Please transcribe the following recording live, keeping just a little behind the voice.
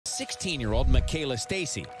16-year-old Mckayla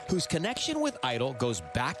Stacey, whose connection with Idol goes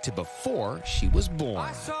back to before she was born.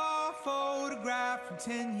 I saw a photograph from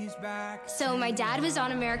 10 years back. So my dad was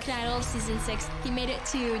on American Idol season 6. He made it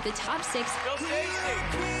to the top 6. Go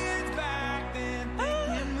Stacey! Back then,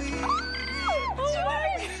 thinking we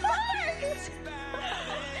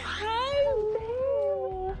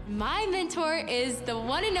My mentor is the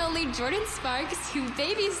one and only Jordan Sparks, who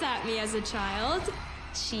babysat me as a child.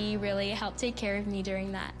 She really helped take care of me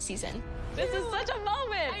during that season. This is such a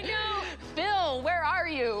moment. I know. Phil, where are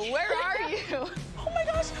you? Where are you? Oh my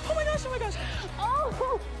gosh, oh my gosh, oh my gosh.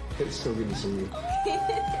 Oh. It's so good to see you.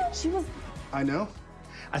 She was... I know.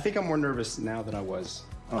 I think I'm more nervous now than I was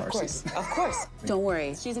on our season. Of course. Don't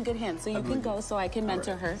worry, she's in good hands, so you can go so I can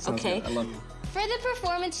mentor her, okay? Good. I love you. For the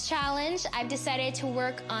performance challenge, I've decided to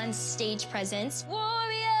work on stage presence.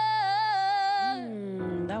 Warrior!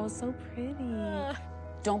 That was so pretty.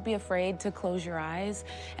 Don't be afraid to close your eyes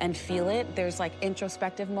and feel it. There's like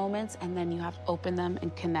introspective moments, and then you have to open them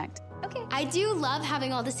and connect. Okay. I do love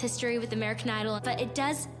having all this history with American Idol, but it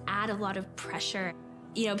does add a lot of pressure.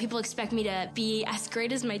 You know, people expect me to be as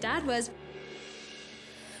great as my dad was.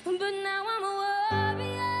 But now I'm a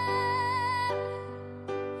warrior.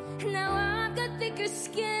 Now I've got thicker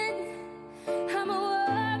skin. I'm a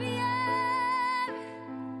warrior.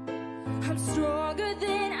 I'm stronger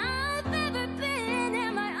than I've ever been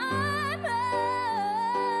in my armor.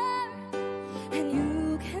 And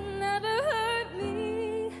you can never hurt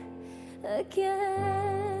me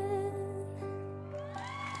again.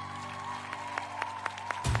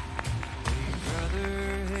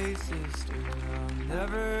 Brother, hey sister, I'll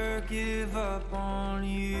never give up on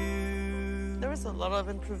you. There was a lot of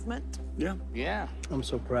improvement. Yeah. I'm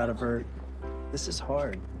so proud of her. This is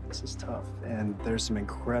hard. This is tough. And there's some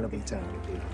incredibly talented people.